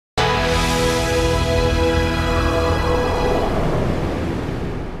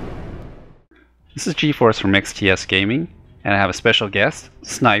This is G-Force from XTS Gaming, and I have a special guest,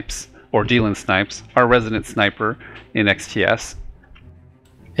 Snipes, or DLN-SN1P3S, our resident sniper in XTS.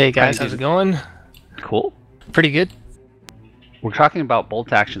 Hey guys, how's it going? Cool. Pretty good. We're talking about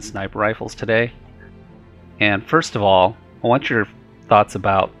bolt-action sniper rifles today. And first of all, I want your thoughts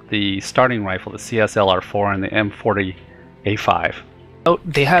about the starting rifle, the CSLR-4 and the M40A5. Oh,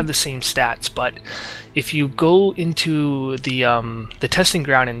 they have the same stats, but if you go into the testing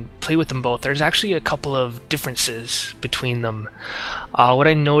ground and play with them both, there's actually a couple of differences between them. What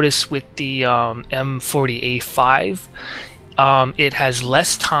I noticed with the M40A5, it has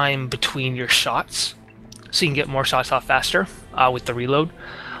less time between your shots, so you can get more shots off faster with the reload.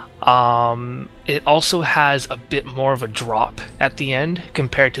 It also has a bit more of a drop at the end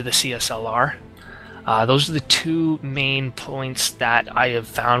compared to the CSLR. Those are the two main points that I have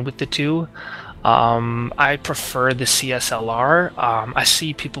found with the two. I prefer the CSLR. I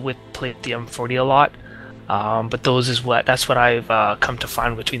see people play the M40 a lot, but that's what I've come to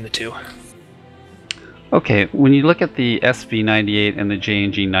find between the two. Okay, when you look at the SV98 and the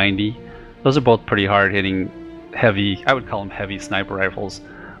JNG 90, those are both pretty hard-hitting, heavy, I would call them heavy sniper rifles.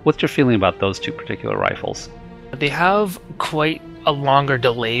 What's your feeling about those two particular rifles? They have quite a longer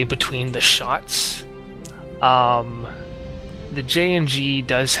delay between the shots. The JNG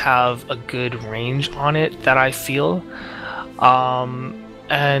does have a good range on it that I feel,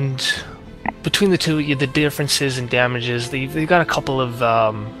 and between the two, the differences in damages, they've got a couple of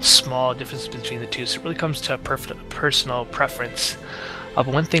small differences between the two, so it really comes to a personal preference. But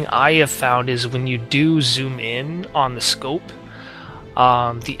one thing I have found is when you do zoom in on the scope,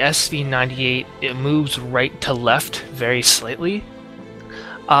 the SV98, it moves right to left very slightly.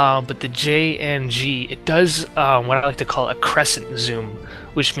 But the JNG, it does what I like to call a crescent zoom,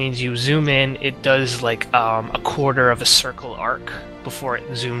 which means you zoom in, it does like a quarter of a circle arc before it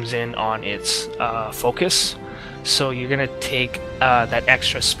zooms in on its focus. So you're going to take that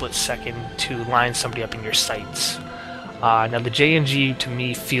extra split second to line somebody up in your sights. Now the JNG to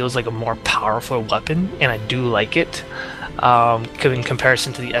me feels like a more powerful weapon, and I do like it in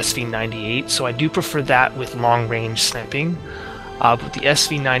comparison to the SV98, so I do prefer that with long range sniping. But the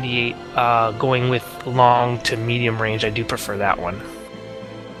SV98 going with long to medium range, I do prefer that one.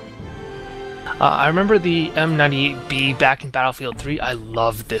 I remember the M98B back in Battlefield 3. I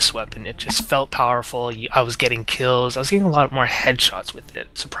loved this weapon. It just felt powerful. I was getting kills. I was getting a lot more headshots with it,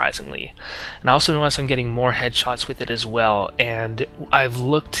 surprisingly. And I also noticed I'm getting more headshots with it as well. And I've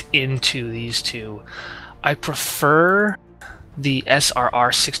looked into these two. I prefer the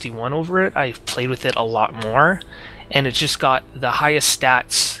SRR61 over it. I've played with it a lot more. And it's just got the highest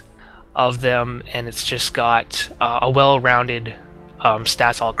stats of them, and it's just got a well-rounded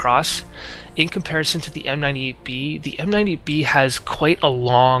stats all across. In comparison to the M98B has quite a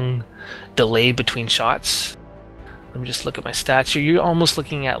long delay between shots. Let me just look at my stats here. You're almost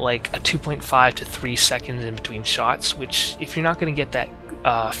looking at like a 2.5 to 3 seconds in between shots, which if you're not going to get that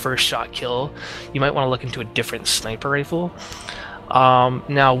first shot kill, you might want to look into a different sniper rifle.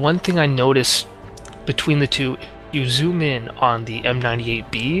 Now, one thing I noticed between the two, you zoom in on the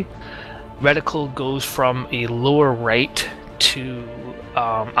M98B, reticle goes from a lower right to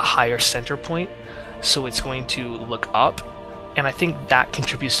a higher center point, so it's going to look up, and I think that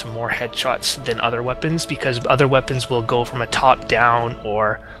contributes to more headshots than other weapons, because other weapons will go from a top down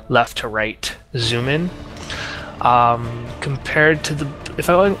or left to right zoom in. Compared to if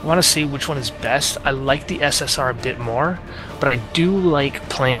I want to see which one is best, I like the SSR a bit more, but I do like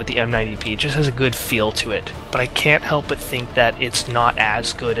playing with the M90P. It just has a good feel to it, but I can't help but think that it's not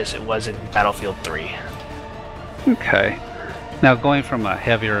as good as it was in Battlefield 3. Okay. Now going from a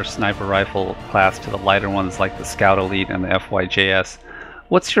heavier sniper rifle class to the lighter ones like the Scout Elite and the FYJS,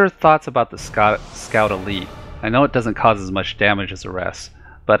 what's your thoughts about the Scout Elite? I know it doesn't cause as much damage as the rest,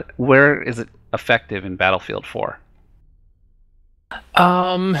 but where is it effective in Battlefield 4?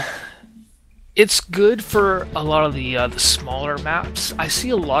 It's good for a lot of the smaller maps.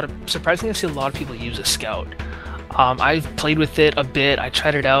 Surprisingly, I see a lot of people use a Scout. I've played with it a bit, I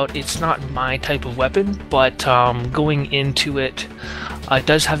tried it out. It's not my type of weapon, but going into it, it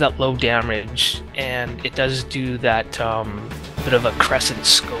does have that low damage, and it does do that bit of a crescent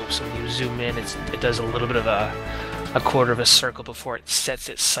scope, so when you zoom in, it does a little bit of a quarter of a circle before it sets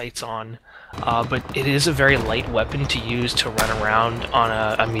its sights on. But it is a very light weapon to use to run around on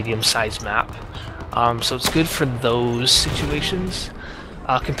a medium-sized map. So it's good for those situations.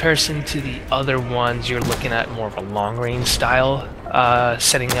 Comparison to the other ones, you're looking at more of a long-range style,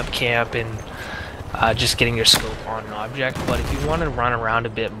 setting up camp and just getting your scope on an object. But if you want to run around a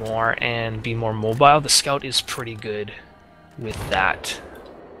bit more and be more mobile, the Scout is pretty good with that.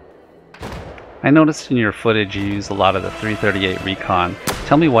 I noticed in your footage you use a lot of the 338 Recon.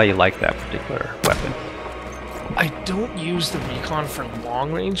 Tell me why you like that particular weapon. I don't use the Recon for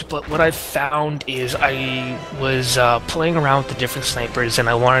long range, but what I've found is I was playing around with the different snipers and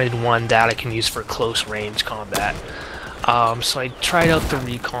I wanted one that I can use for close range combat. So I tried out the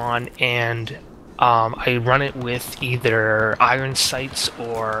Recon and I run it with either iron sights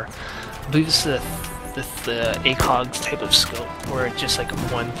or I believe it's the ACOG type of scope, where it's just like a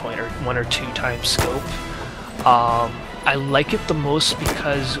 1 or 2 times scope. I like it the most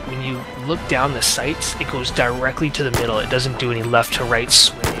because when you look down the sights, it goes directly to the middle. It doesn't do any left to right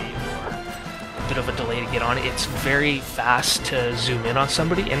sway or a bit of a delay to get on it. It's very fast to zoom in on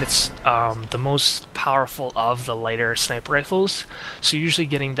somebody, and it's the most powerful of the lighter sniper rifles. So you're usually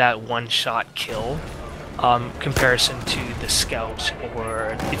getting that one-shot kill. Comparison to the Scout,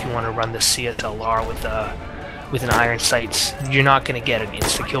 or if you want to run the CSLR with an iron sights, you're not going to get an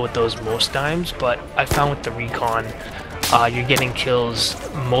insta kill with those most times. But I found with the Recon, you're getting kills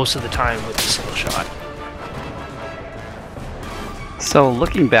most of the time with a single shot. So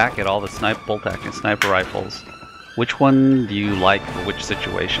looking back at all the bolt-action sniper rifles, which one do you like for which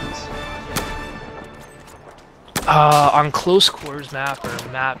situations? On close quarters map or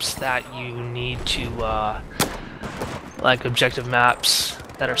maps that you need to, like objective maps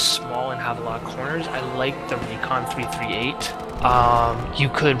that are small and have a lot of corners, I like the Recon 338. You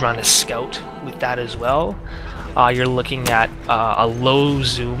could run a Scout with that as well. You're looking at a low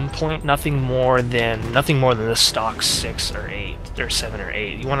zoom point, nothing more than the stock 6 or 8 or 7 or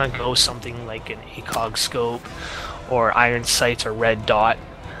 8. You want to go something like an ACOG scope or iron sights or red dot.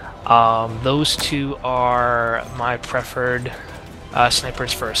 Those two are my preferred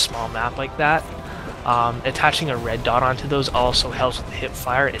snipers for a small map like that. Attaching a red dot onto those also helps with the hip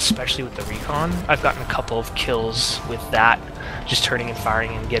fire, especially with the Recon. I've gotten a couple of kills with that, just turning and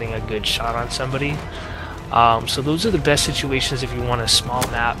firing and getting a good shot on somebody. So those are the best situations if you want a small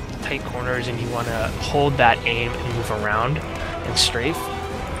map, tight corners, and you want to hold that aim and move around and strafe.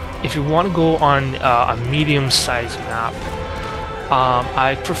 If you want to go on a medium-sized map,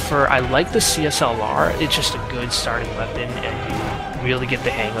 I like the CSLR. It's just a good starting weapon and you really get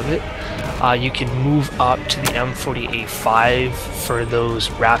the hang of it. You can move up to the M40A5 for those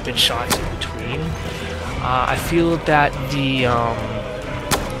rapid shots in between. I feel that the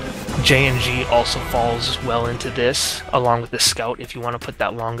J&G also falls well into this, along with the Scout if you want to put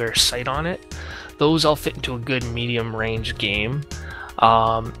that longer sight on it. Those all fit into a good medium range game.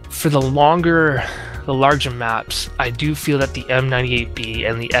 For the larger maps, I do feel that the M98B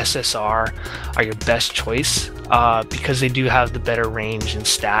and the SSR are your best choice because they do have the better range and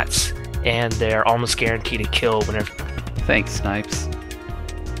stats, and they're almost guaranteed to kill whenever. Thanks, Snipes.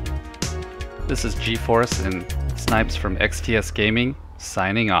 This is G-Force and Snipes from XTS Gaming,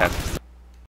 signing off.